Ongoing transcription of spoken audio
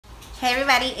Hey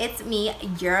everybody, it's me,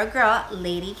 your girl,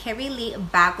 Lady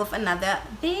Kairyly, back with another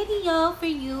video for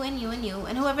you and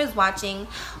whoever's watching.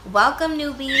 Welcome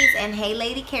newbies, and hey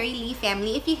Lady Kairyly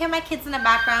family. If you hear my kids in the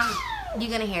background,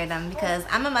 you're gonna hear them because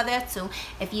I'm a mother of two.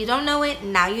 If you don't know it,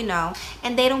 now you know.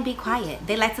 And they don't be quiet,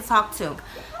 they like to talk too.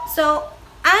 So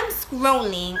I'm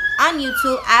scrolling on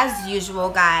YouTube as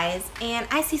usual, guys, and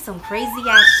I see some crazy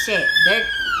ass shit.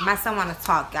 My son wanna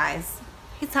talk, guys.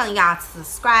 He's telling y'all to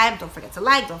subscribe, don't forget to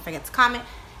like, don't forget to comment.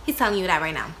 He's telling you that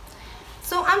right now.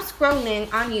 So I'm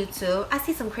scrolling on YouTube. I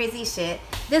see some crazy shit.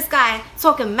 This guy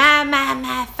talking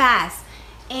mad fast.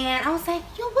 And I was like,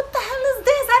 yo, what the hell is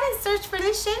this? I didn't search for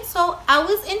this shit. So I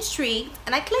was intrigued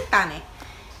and I clicked on it.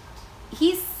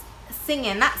 He's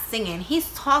singing, not singing.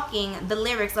 He's talking the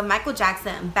lyrics of Michael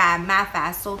Jackson, Bad, Mad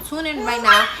Fast. So tune in right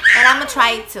now and I'm gonna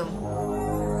try it too.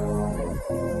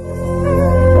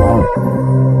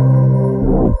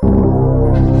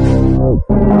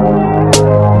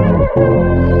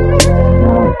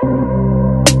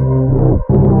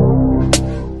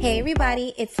 Hey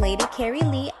everybody, it's Lady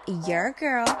Kairyly, your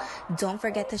girl. Don't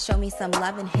forget to show me some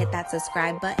love and hit that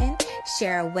subscribe button.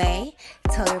 Share away,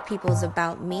 tell your peoples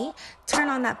about me. Turn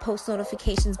on that post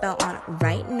notifications bell on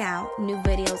right now. New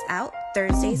videos out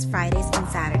Thursdays, Fridays, and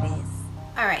Saturdays.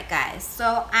 Alright guys,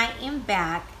 so I am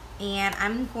back and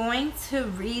I'm going to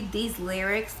read these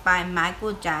lyrics by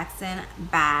Michael Jackson,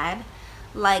 Bad,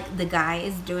 like the guy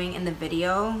is doing in the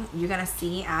video. You're gonna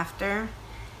see after.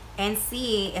 And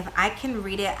see if I can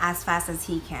read it as fast as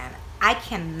he can. I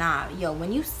cannot. Yo,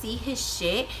 when you see his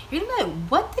shit, you're gonna be like,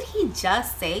 what did he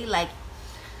just say? Like,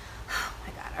 oh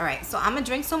my god. Alright, so I'm gonna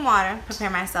drink some water, prepare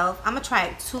myself. I'm gonna try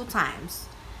it two times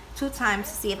to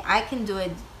see if I can do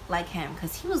it like him,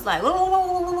 because he was like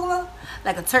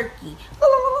a turkey.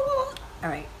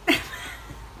 Alright.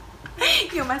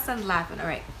 Yo, my son's laughing.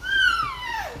 Alright.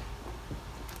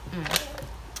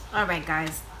 Alright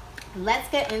guys, let's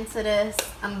get into this.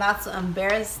 I'm about to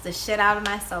embarrass the shit out of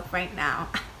myself right now.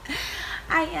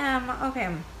 I am. Okay,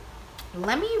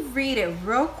 let me read it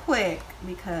real quick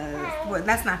because, well,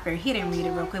 that's not fair. He didn't read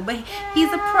it real quick, but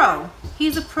he's a pro.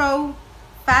 He's a pro,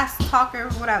 fast talker,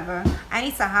 whatever. I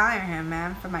need to hire him,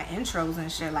 man, for my intros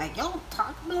and shit. Like, yo,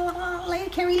 talk, Lady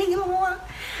Kairyly.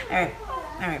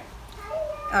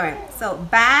 Alright, so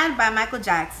Bad by Michael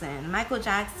Jackson. Michael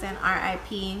Jackson,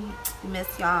 R.I.P.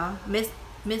 Miss y'all. Miss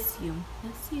you.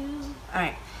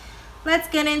 Alright, let's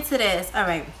get into this.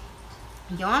 Alright.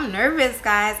 Yo, I'm nervous,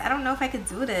 guys. I don't know if I could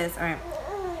do this. Alright.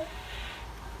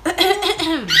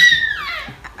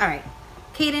 Alright.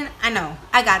 Kaden, I know.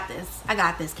 I got this. I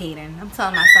got this, Kaden. I'm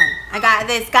telling my son. I got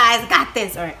this, guys. I got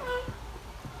this. Alright.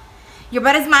 Your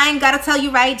brother's mine, gotta tell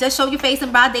you right. Just show your face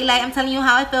in broad daylight. I'm telling you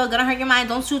how I feel. Gonna hurt your mind.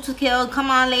 Don't shoot to kill.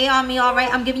 Come on, lay on me, alright.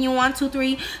 I'm giving you 1, 2,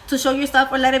 3 to show your stuff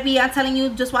or let it be. I'm telling you,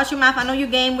 just watch your mouth. I know your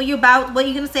game. What you about? What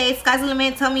you gonna say? Sky's the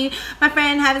limit. Tell me, my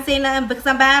friend, haven't said nothing because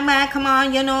I'm bad, man. Come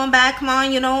on, you know I'm bad. Come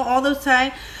on, you know all those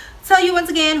time. Tell you once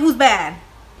again who's bad.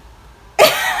 Yo,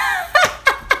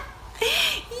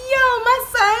 my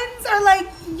sons are like,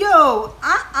 yo,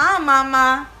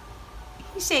 mama.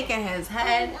 He's shaking his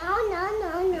head.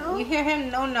 No. You hear him?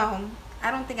 No.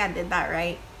 I don't think I did that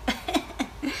right.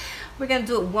 We're gonna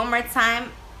do it one more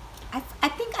time. I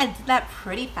think I did that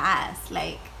pretty fast,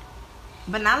 like,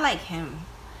 but not like him.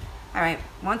 All right,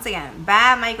 once again,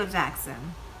 Bad Michael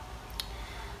Jackson.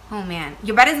 Oh man,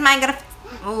 your brother's mind gotta.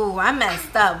 Oh, I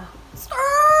messed up.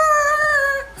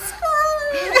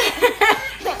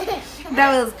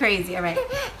 That was crazy. All right,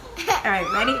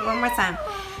 ready? One more time.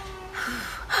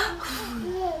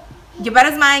 Your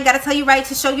brother's mind, gotta tell you right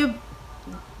to show you.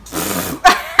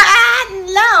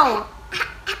 No.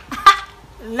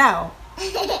 No.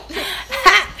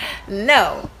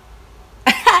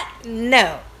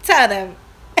 Tell them.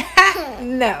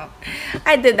 No.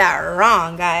 I did that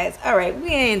wrong, guys. Alright, we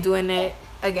ain't doing it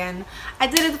again. I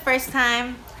did it the first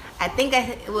time. I think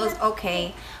it was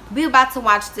okay. We about to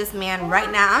watch this man right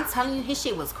now. I'm telling you, his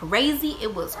shit was crazy.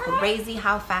 It was crazy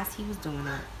how fast he was doing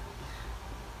it.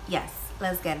 Yes.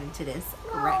 Let's get into this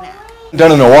right now.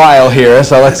 Done in a while here,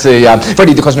 so let's see.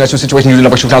 Freddie, the question situation you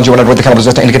know, found you want to avoid the cannibals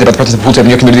just indicated by the presence of pool table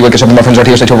in your community. Where my friends right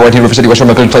here, say to avoid here, River City, West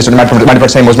Shore, place or the mind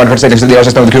same was my first statement. The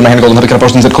others know the crew, my hand gold, and the kind of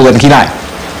persons that cool at the key 9.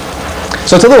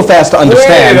 So it's a little fast to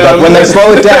understand, but when they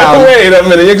slow it down. Wait a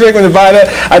minute, you're expecting me to buy that?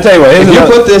 I tell you what, if you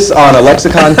put this on a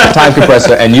lexicon time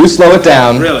compressor and you slow it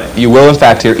down, really? You will in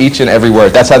fact hear each and every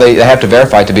word. That's how they have to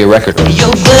verify it to be a record. Your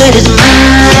word is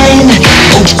mine.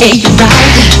 Okay, you're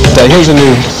right. Here's a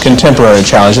new contemporary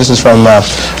challenge. This is from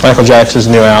Michael Jackson's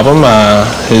new album.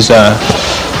 His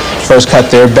first cut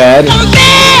there, Bad. I'm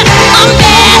bad.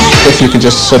 If you could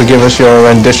just sort of give us your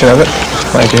rendition of it.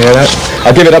 I'd like to hear that.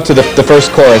 I'll give it up to the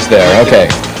first chorus there. Okay.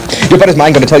 Your butt is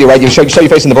mine, gonna tell you right. You show your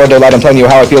face in the broad daylight. I'm telling you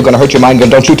how I feel, gonna hurt your mind.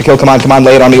 Gonna don't shoot to kill. Come on,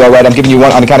 lay it on me, alright. I'm giving you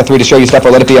one on the count of 3 to show you stuff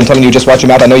or let it be. I'm telling you, just watch your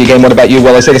mouth. I know your game. What about you?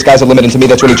 Well, I say the sky's the limit, and to me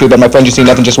that's really true. But my friend, you see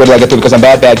nothing. Just wait till I get through because I'm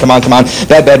bad. Come on.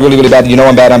 Bad, really, really bad. You know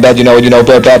I'm bad. You know,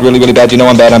 bad, really, really bad. You know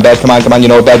I'm bad. Come on. You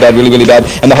know, bad, really, really bad.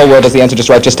 And the whole world has the answer just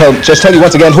right. Just tell you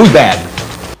once again who's bad.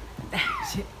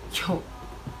 Yo.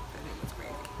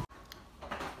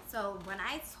 So when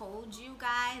I told you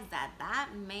guys that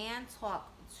man talked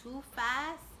too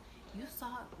fast, you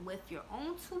saw it with your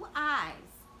own 2 eyes.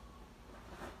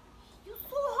 You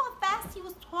saw how fast he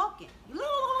was talking.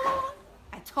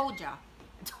 I told y'all.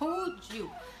 I told you.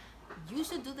 You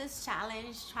should do this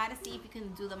challenge. Try to see if you can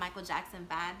do the Michael Jackson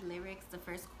bad lyrics, the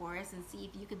first chorus, and see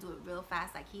if you can do it real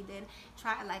fast like he did.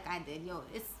 Try it like I did. Yo,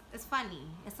 it's funny.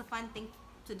 It's a fun thing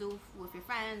to do with your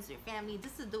friends, your family,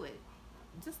 just to do it.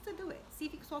 Just to do it. See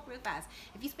if you can talk real fast.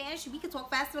 If you're Spanish, we can talk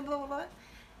faster, blah, blah, blah.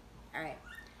 All right.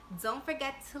 Don't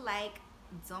forget to like.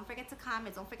 Don't forget to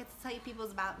comment. Don't forget to tell your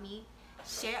peoples about me.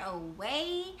 Share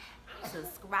away.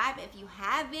 Subscribe if you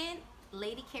haven't.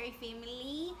 Lady Kairy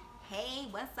family. Hey,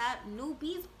 what's up?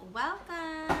 Newbies,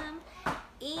 welcome.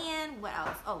 And what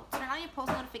else? Oh, turn on your post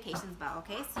notifications bell,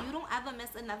 okay? So you don't ever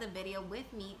miss another video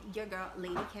with me, your girl,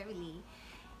 Lady Kairyly.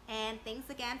 And thanks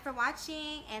again for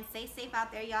watching. And stay safe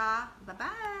out there, y'all.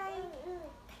 Bye-bye.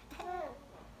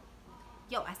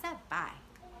 Yo, I said bye.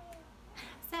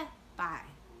 I said bye.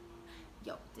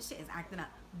 Yo, this shit is acting up.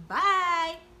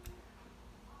 Bye.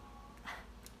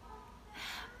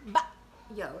 Bye.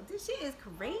 Yo, this shit is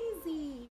crazy.